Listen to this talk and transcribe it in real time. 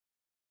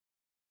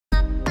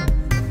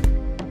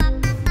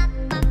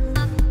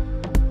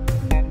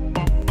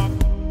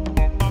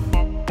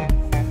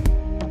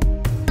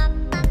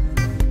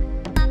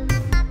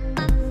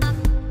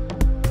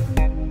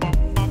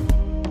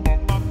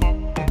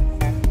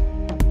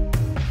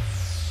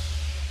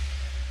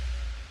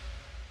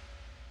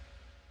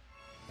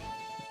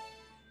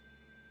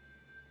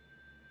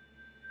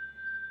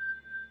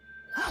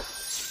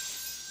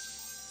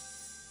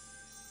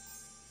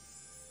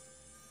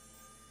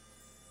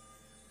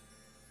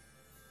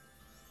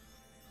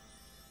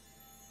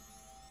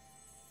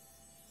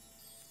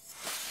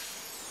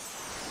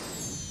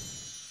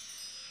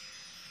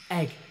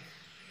egg.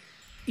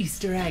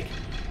 Easter egg.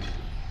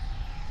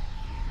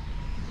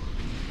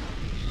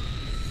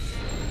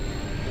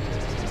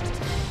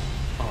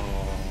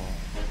 Oh,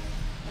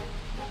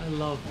 I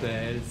love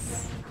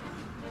this.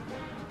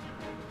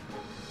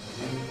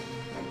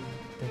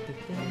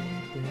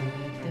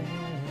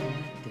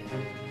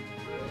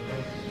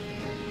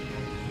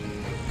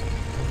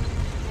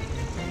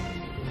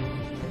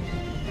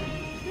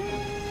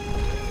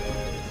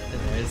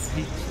 There's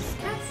Peach's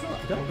castle.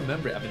 I don't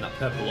remember it having that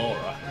purple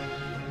aura.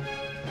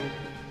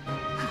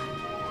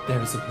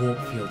 There is a warp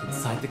field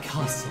inside the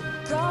castle.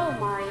 Go,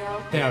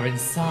 Mario. They are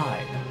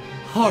inside.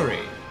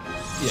 Hurry.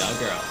 Yeah,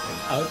 girl.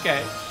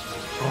 Okay.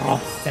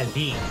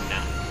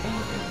 Rosalina.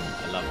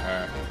 I love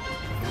her.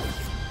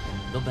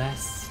 The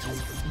best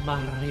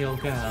Mario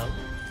girl.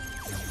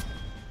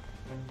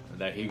 And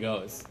there he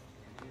goes.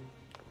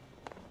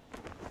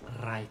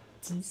 Right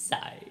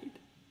inside.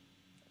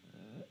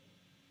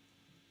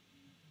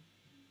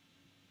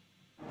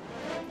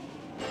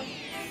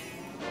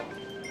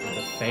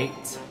 The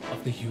fate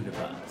of the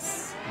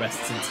universe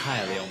rests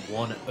entirely on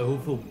one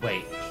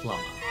overweight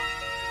plumber.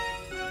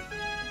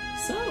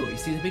 So, you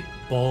see the big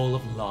ball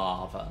of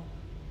lava?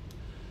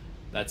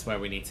 That's where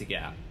we need to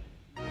get.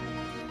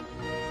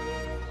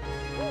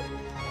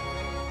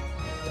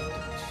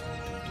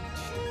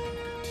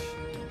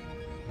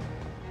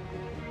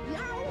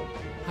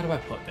 How do I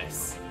put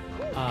this?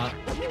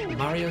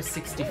 Mario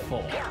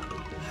 64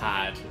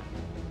 had...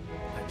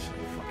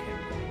 Actually, fucking...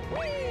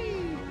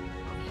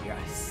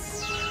 Yes.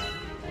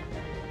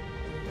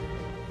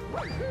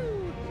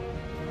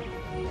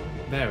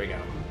 There we go.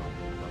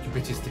 You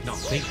bitches did not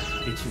think,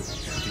 did you?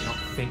 You did not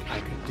think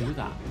I could do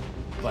that.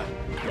 But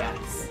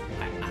yes,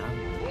 I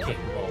am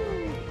capable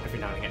every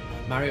now and again.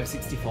 Mario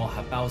 64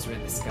 had Bowser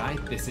in the Sky.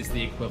 This is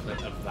the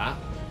equivalent of that.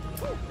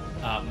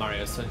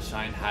 Mario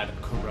Sunshine had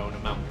Corona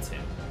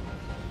Mountain.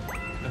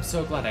 I'm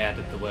so glad I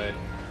added the word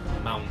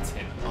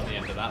mountain on the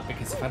end of that,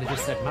 because if I'd have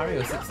just said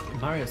Mario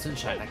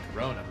Sunshine had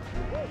Corona.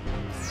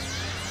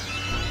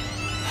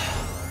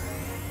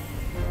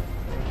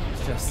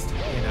 It's just,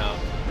 you know,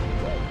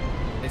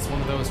 it's one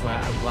of those where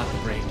I'm glad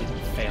the brain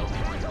didn't fail me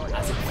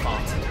as it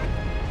farted.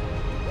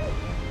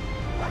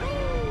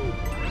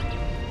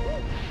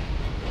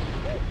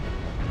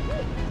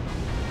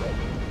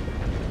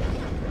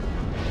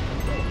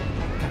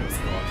 That was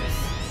gorgeous.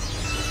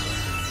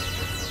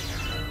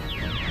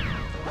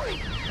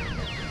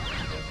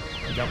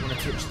 You don't want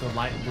to touch the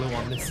light blue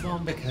on this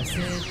one because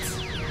it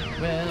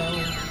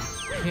will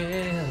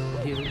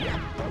kill you.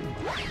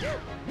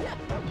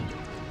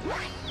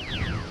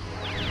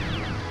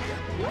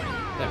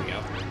 There we go.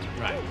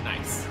 Right,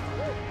 nice.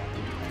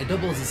 It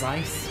doubles as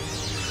ice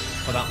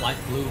for that light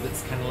blue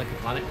that's kind of like a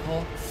planet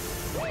core.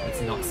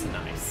 It's not so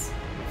nice,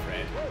 I'm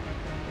afraid.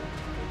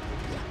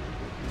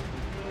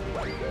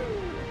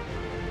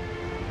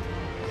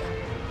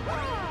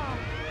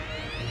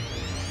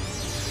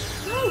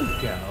 Go,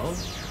 go.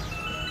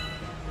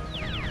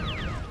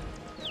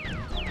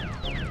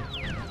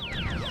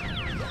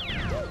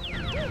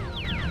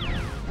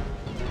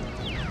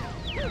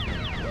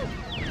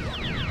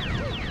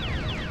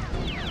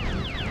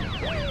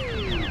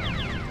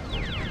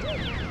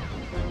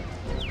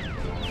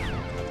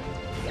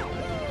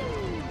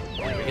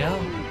 There we go.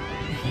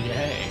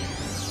 Yay.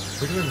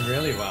 We're doing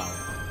really well.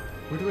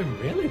 We're doing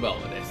really well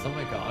with this, oh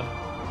my god.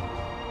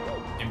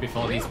 And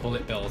before these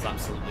bullet bills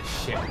absolutely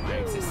shit my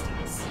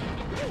existence.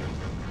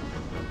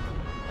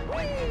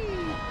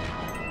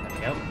 There we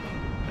go.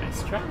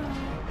 Nice try.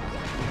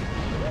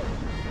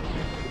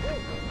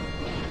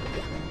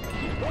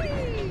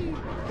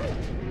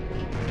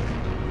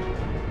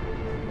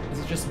 Is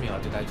it just me, or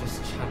did I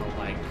just channel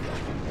like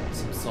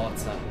some sort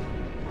of...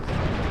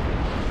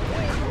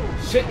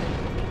 Shit!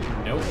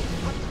 Nope.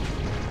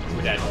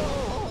 We're dead.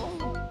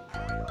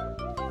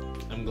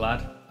 I'm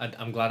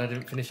glad I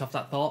didn't finish off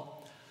that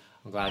thought.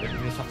 I'm glad I didn't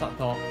finish off that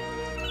thought.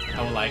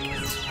 I was like,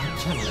 I'm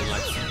channeling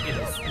like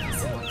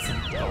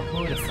some dark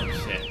mode or some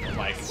shit. But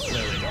like,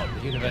 clearly not.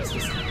 The universe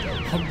just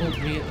humbled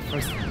me at the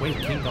first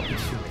waking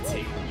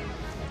opportunity.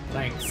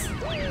 Thanks.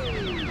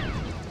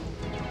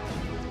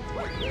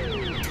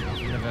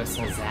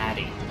 Universal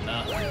Zaddy.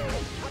 Ugh.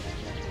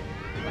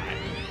 Right.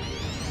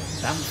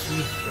 Dance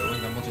me through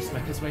and then we'll just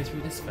make our way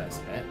through this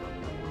first bit.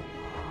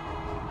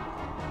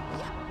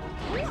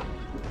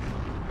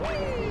 Right,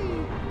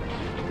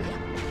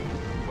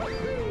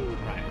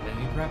 and then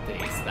you grab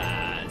these.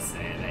 That's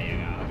it. There you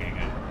go. Okay,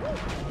 good.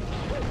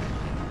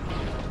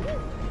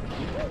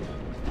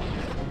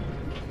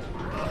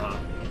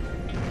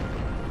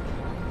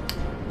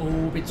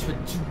 Oh, bitch, what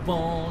you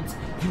want?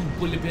 You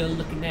bully bill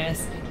looking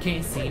ass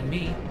can't see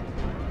me.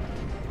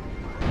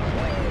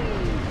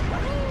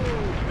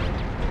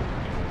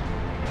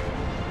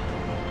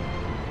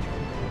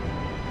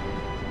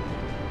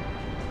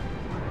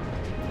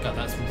 God,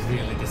 that's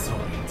really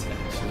disorienting,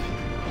 actually.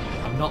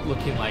 I'm not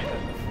looking like at the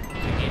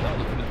thingy, I'm not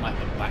looking at like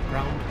the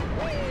background.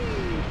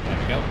 There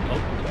we go.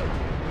 Oh.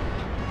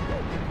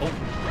 Oh.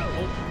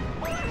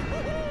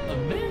 A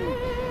man.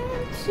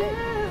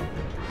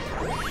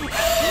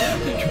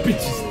 You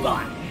bitches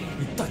spy!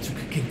 You thought you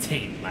could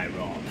contain my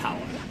raw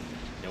power.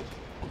 Nope.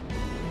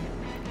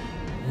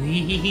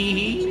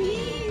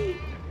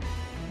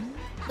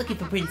 Looking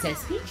for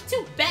Princess Peach?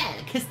 Too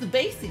bad, cause the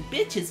basic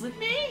bitch is with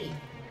me.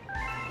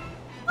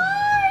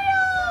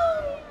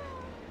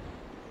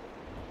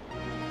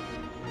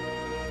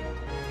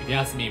 If you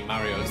ask me,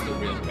 Mario's the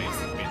real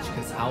basic bitch,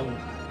 because how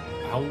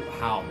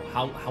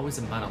is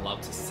a man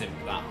allowed to simp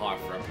that hard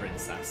for a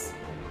princess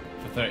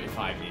for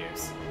 35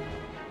 years?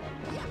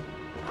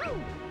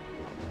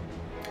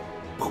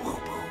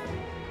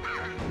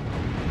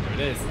 There it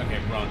is. Okay,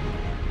 run.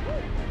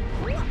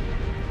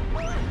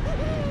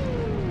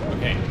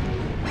 Okay.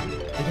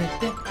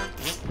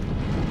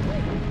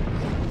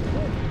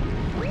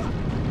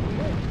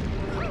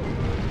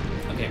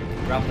 Okay,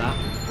 grab that.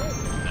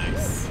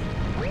 Nice.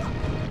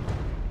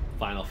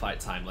 Final fight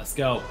time, let's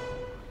go.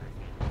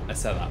 I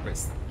said that, but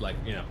it's like,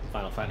 you know,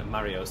 final fight of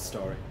Mario's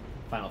story.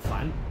 Final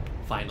fight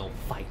of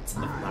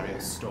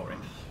Mario's story.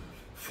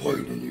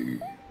 Finally,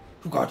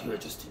 you got here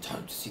just in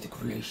time to see the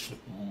creation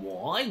of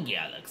my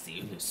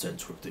galaxy in the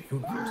center of the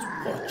universe.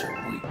 Watch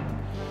and weep.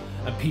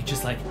 And Peach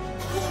is like,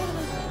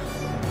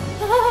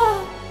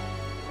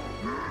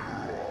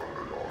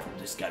 From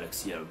this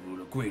galaxy I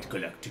rule a great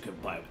galactic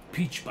empire with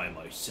Peach by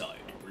my side.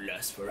 It will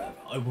last forever.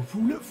 I will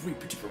rule every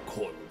particular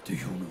corner of the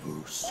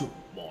universe. So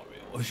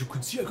Mario, as you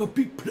can see, I got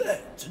big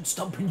plans, and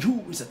stomping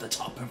you is at the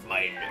top of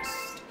my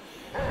list.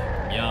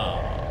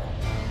 yeah.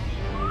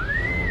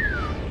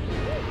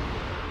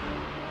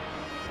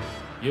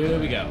 Here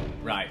we go.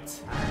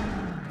 Right.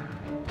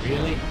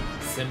 Really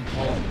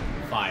simple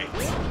fight.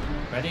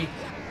 Ready?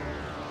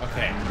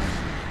 Okay.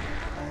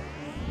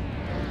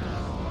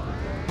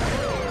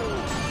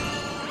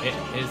 Hit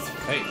his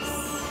face.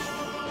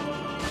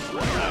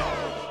 Right.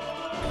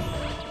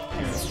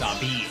 Stop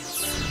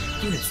beats.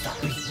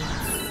 Stop beats.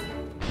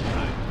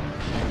 Right.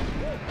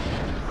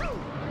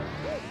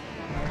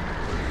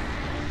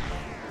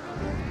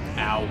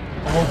 Ow.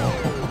 Oh,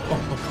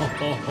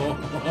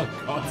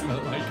 God,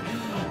 like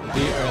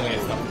the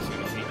earliest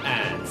opportunity.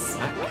 And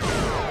smack.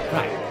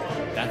 Right.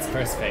 That's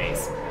first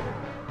phase.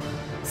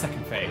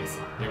 Second phase.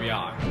 Here we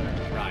are.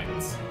 Right.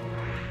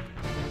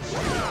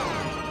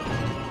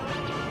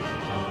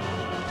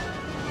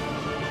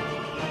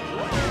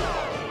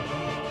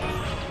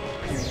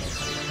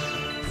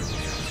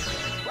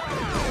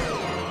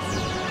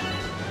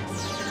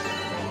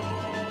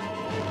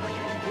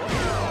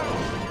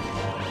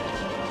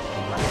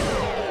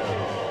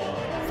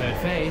 Third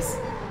phase.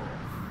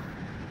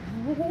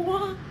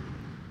 What?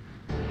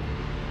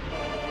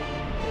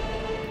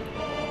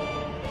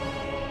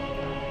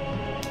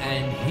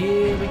 And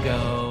here we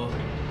go.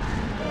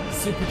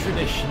 Super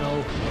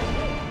traditional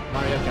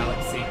Mario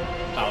Galaxy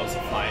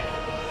Bowser fight.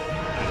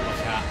 And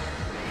watch out.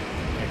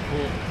 Okay,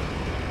 cool.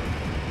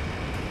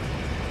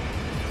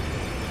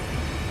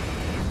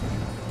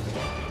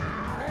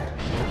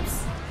 Oops.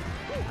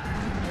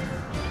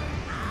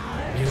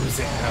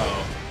 Music though.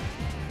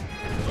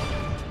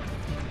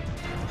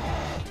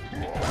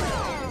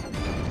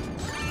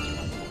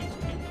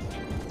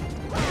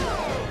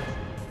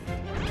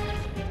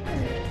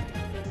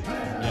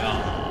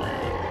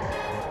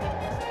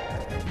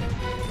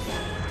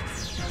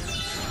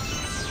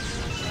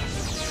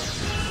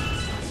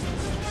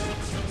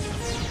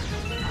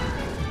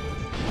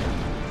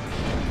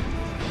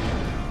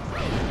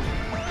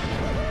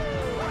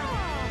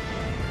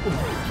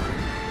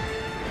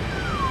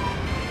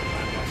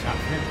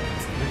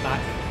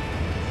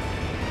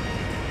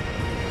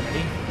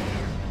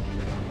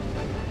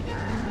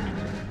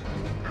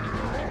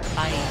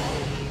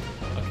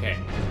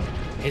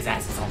 His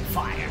ass is on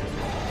fire.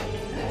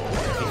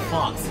 He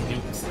farts and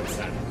nukes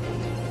instead.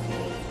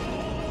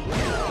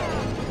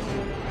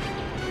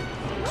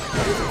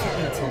 Why did it take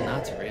me until now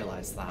to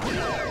realize that?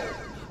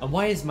 And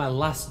why is my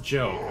last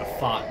joke a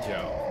fart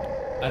joke?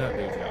 I don't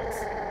do jokes.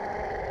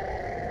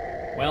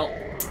 Well,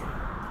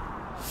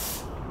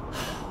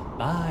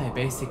 bye,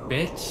 basic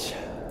bitch.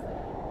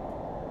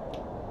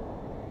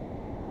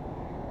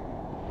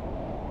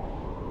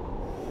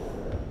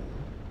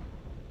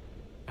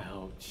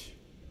 Ouch.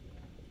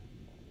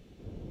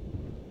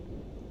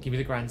 Give me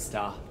the grand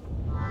star.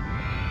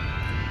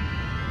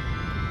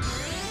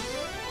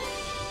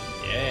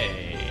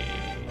 Yay.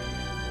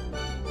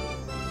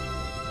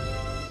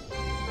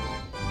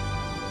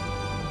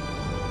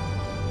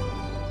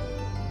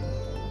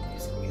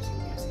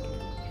 Music.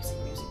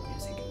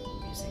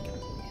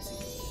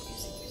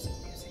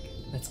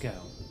 Let's go.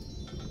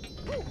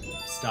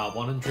 Star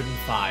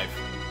 105.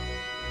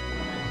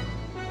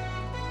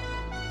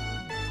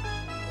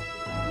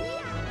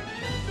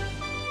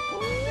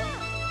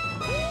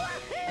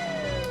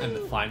 And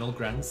the final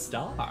grand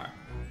star.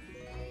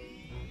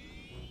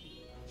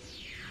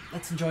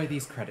 Let's enjoy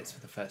these credits for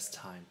the first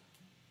time.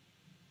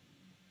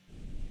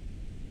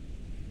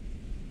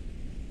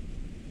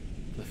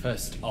 The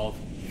first of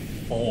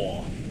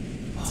 4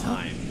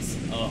 times.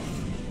 Ugh.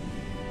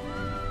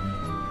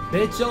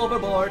 Bitch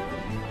overboard!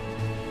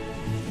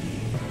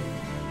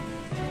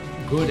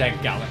 Good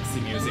at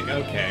Galaxy music,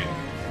 okay.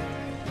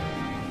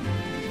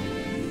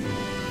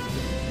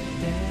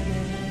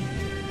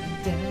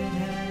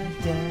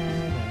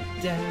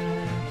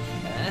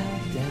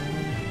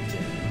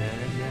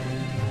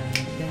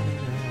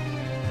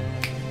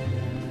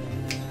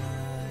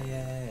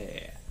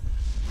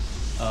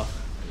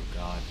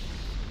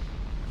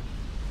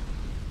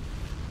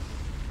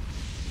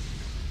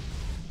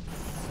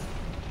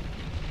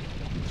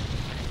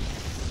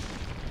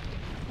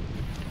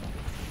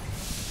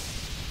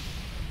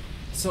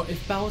 So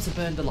if Bowser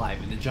burned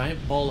alive in the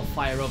giant ball of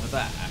fire over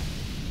there,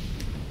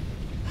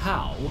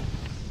 how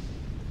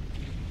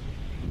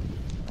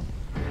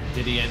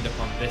did he end up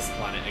on this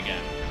planet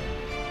again?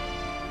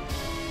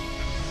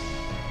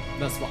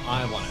 That's what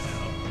I want to know.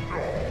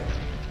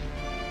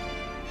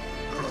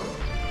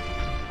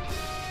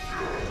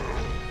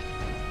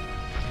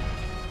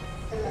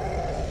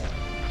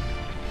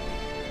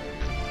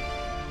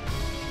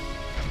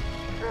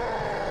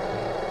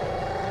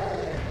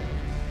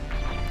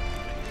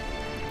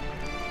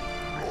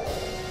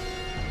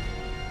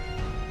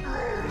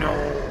 No,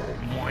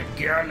 my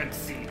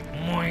galaxy,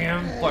 my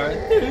empire,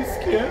 this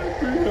can't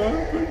be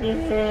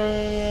happening.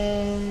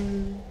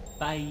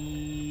 Bye.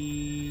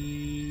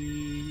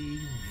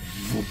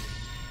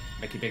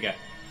 Make it bigger.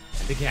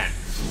 And again.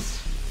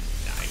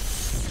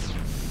 Nice.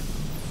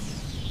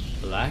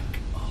 Black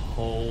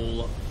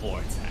hole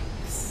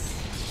vortex.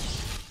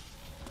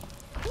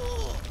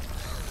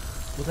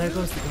 Well, there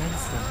goes the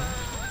grandstand.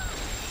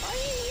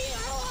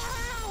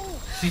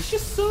 She's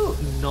just so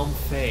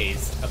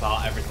non-phased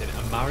about everything,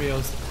 and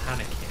Mario's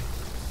panicking.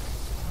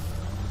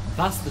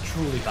 That's the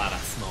truly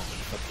badass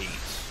moment for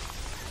Peach.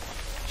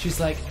 She's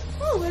like,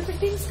 Oh,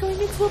 everything's going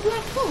into a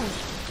black hole.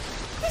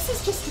 This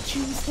is just a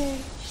Tuesday.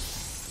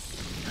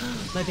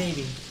 my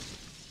baby.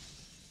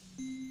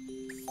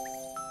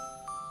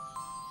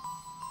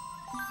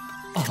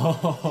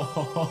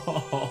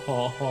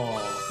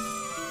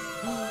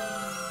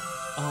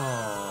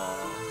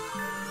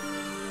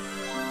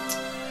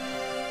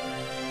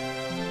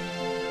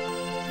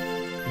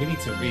 We need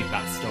to read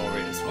that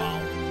story as well.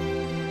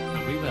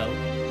 And we will.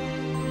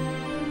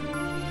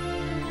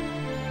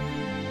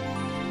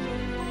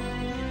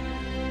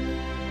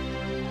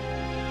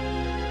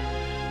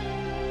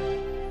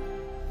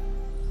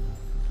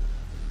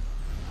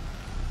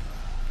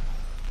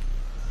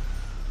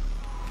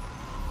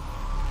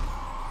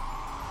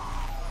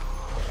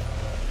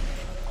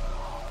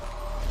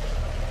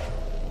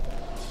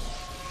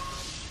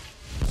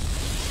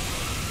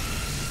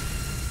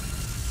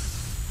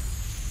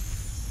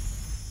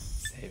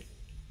 Save.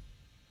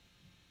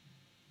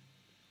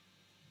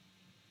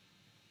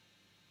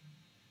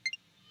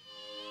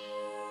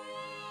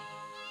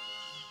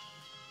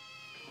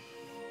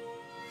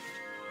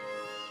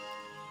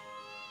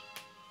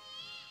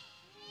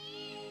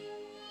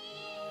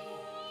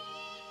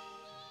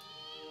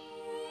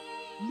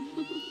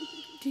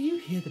 Do you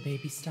hear the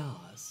baby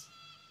stars?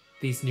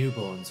 These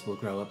newborns will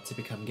grow up to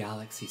become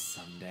galaxies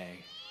someday.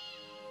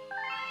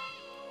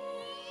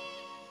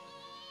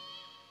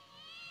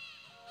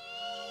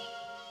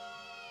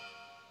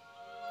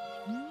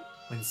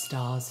 When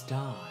stars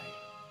die,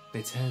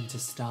 they turn to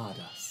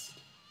stardust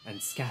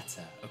and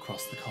scatter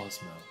across the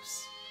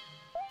cosmos.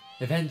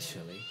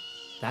 Eventually,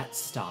 that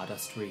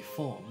stardust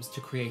reforms to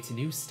create a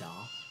new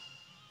star,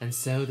 and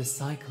so the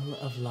cycle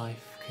of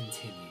life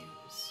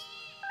continues.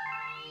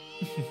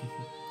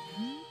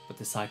 But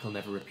the cycle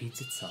never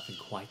repeats itself in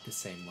quite the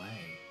same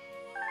way.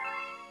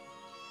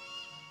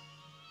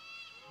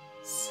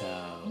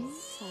 So,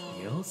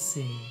 you'll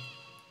see.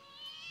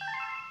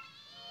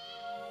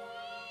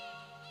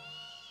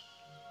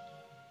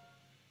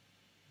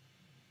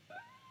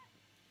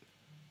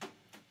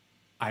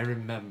 I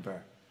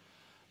remember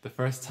the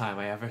first time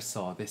I ever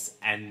saw this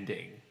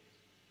ending.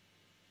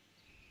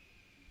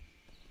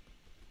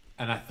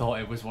 And I thought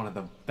it was one of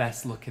the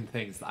best looking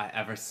things that I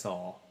ever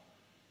saw.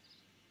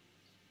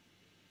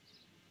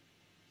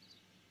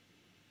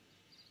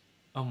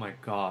 Oh my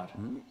god.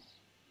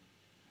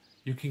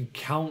 You can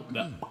count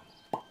them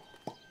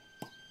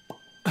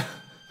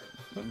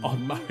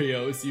on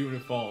Mario's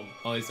uniform.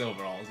 Well, his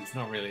overalls. It's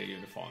not really a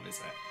uniform, is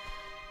it?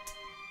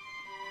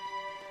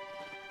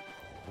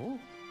 Oh.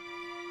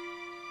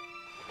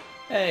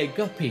 Hey,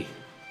 Guppy.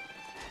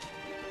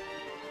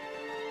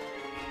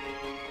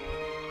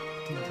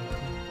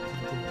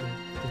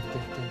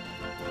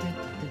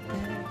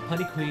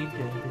 Honey Queen.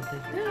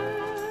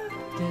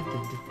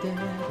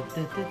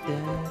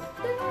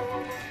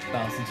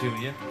 Bowser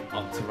Jr.,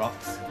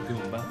 Octoroks,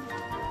 Goomba.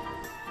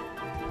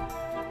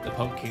 The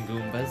Pumpkin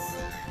Goombas.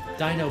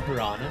 Dino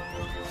Piranha,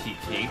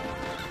 Chi-Chi.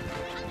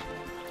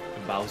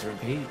 And Bowser and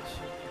Peach.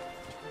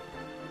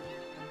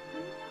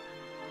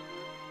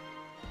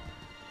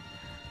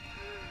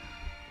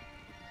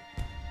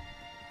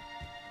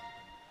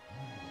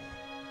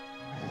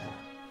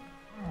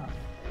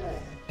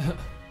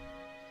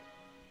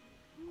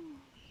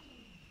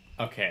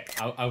 Okay,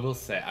 I will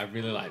say I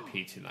really like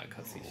Peach in that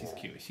cutscene. She's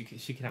cute.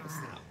 She can have a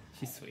snap.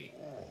 She's sweet.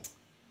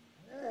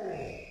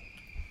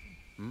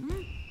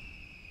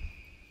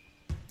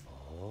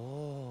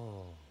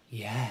 Oh.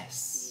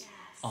 Yes.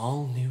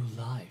 All new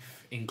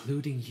life,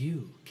 including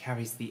you,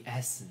 carries the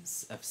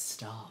essence of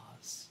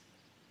stars.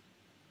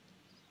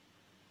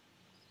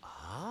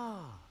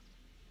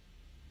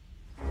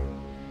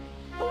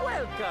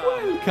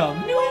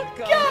 Welcome, new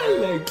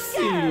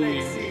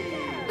galaxy.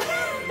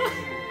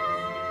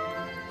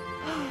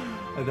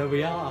 And there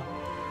we are.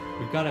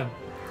 We've got 'em.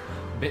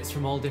 Bits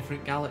from all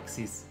different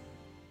galaxies.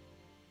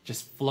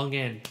 Just flung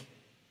in.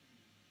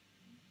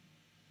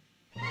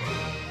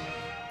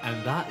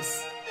 And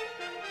that's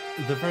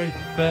the very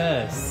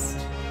first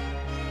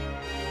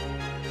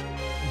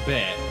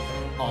bit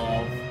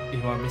of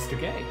You Are Mr.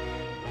 Gay.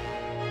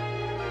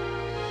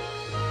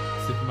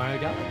 Super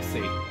Mario Galaxy.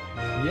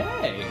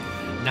 Yay!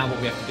 Now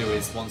what we have to do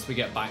is, once we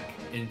get back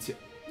into...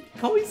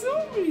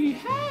 Koizumi!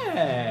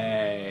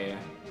 Hey!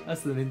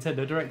 That's the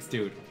Nintendo Directs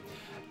dude.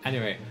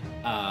 Anyway,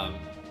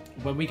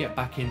 when we get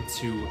back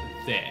into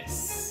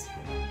this,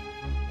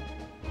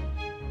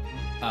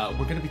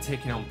 we're going to be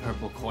taking on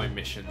purple coin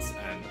missions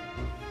and...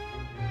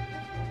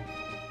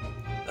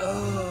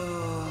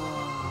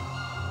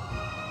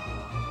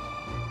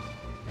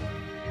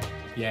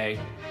 Yay.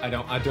 I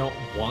don't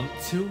want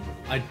to.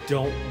 I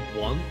don't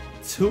want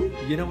to.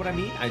 You know what I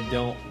mean? I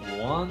don't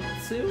want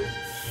to.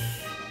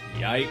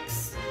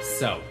 Yikes.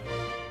 So.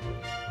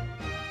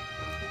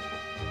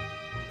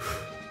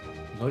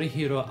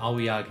 Norihiro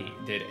Aoyagi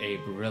did a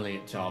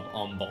brilliant job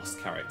on boss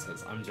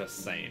characters. I'm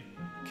just saying.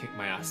 Kicked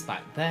my ass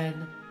back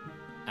then,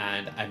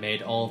 and I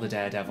made all the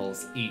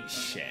daredevils eat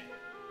shit.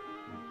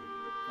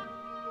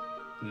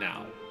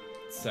 Now.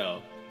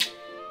 So.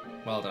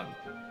 Well done.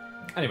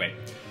 Anyway.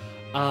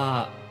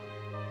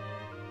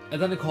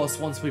 And then of course,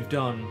 once we've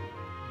done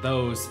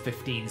those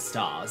 15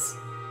 stars,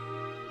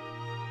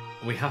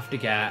 we have to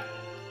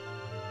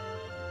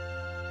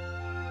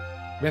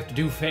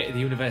do Fate of the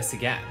Universe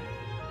again.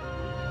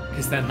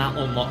 Because then that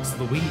unlocks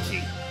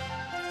Luigi.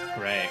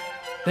 Great.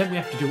 Then we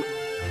have to do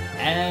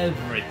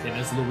everything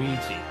as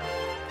Luigi.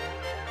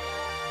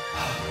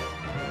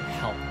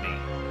 Help me.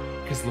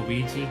 Because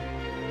Luigi...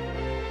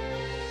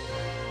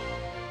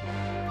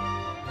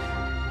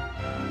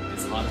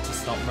 it's harder to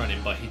stop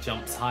running, but he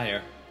jumps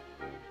higher.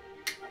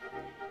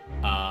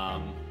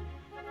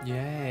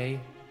 Yay.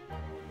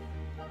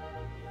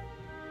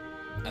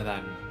 And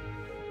then,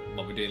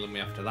 what we're dealing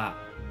with after that?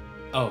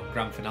 Oh,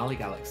 Grand Finale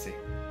Galaxy.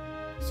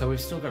 So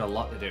we've still got a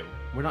lot to do.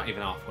 We're not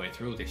even halfway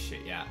through this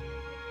shit yet.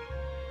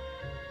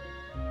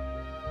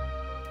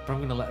 But I'm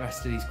going to let the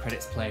rest of these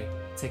credits play.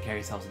 Take care of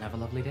yourselves and have a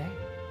lovely day.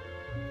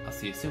 I'll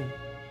see you soon.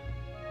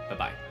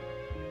 Bye-bye.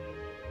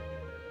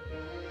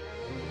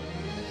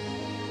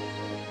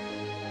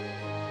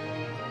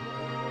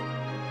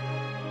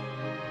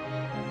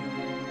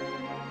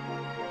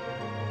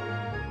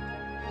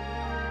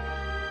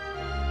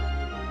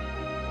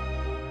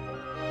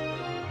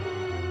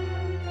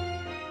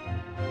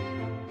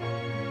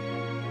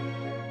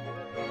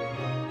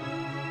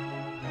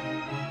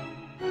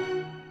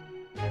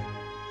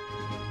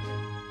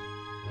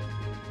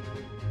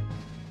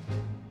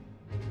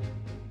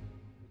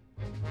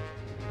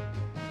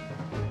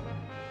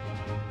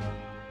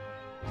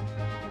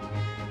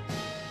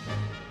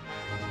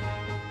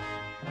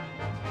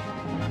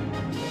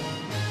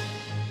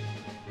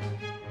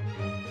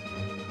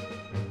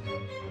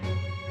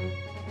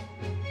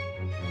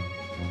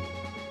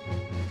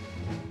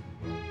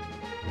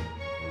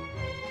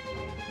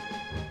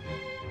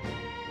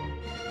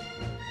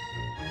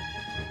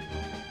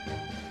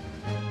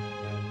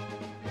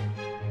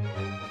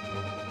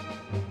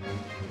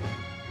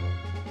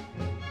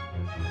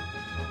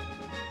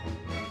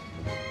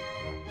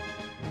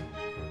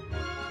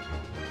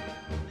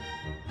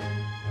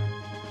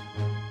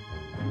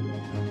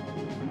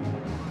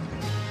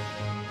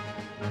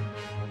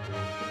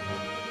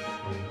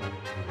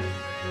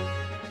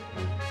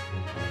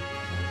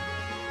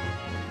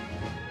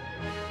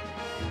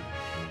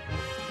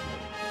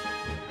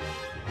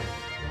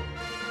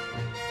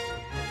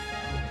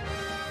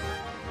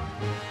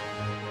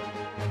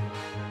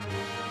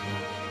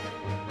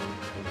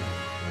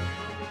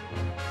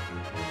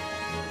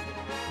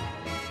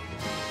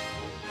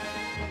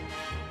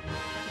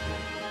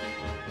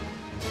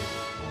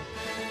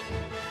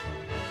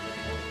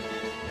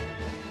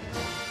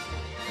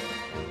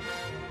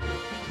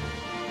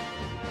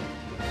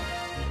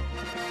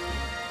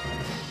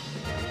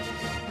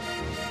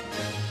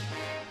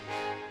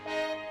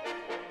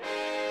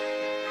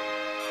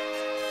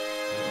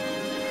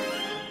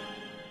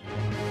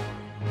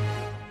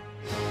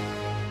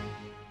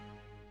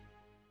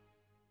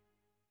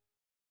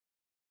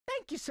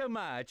 Thank you so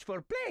much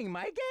for playing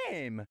my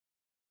game.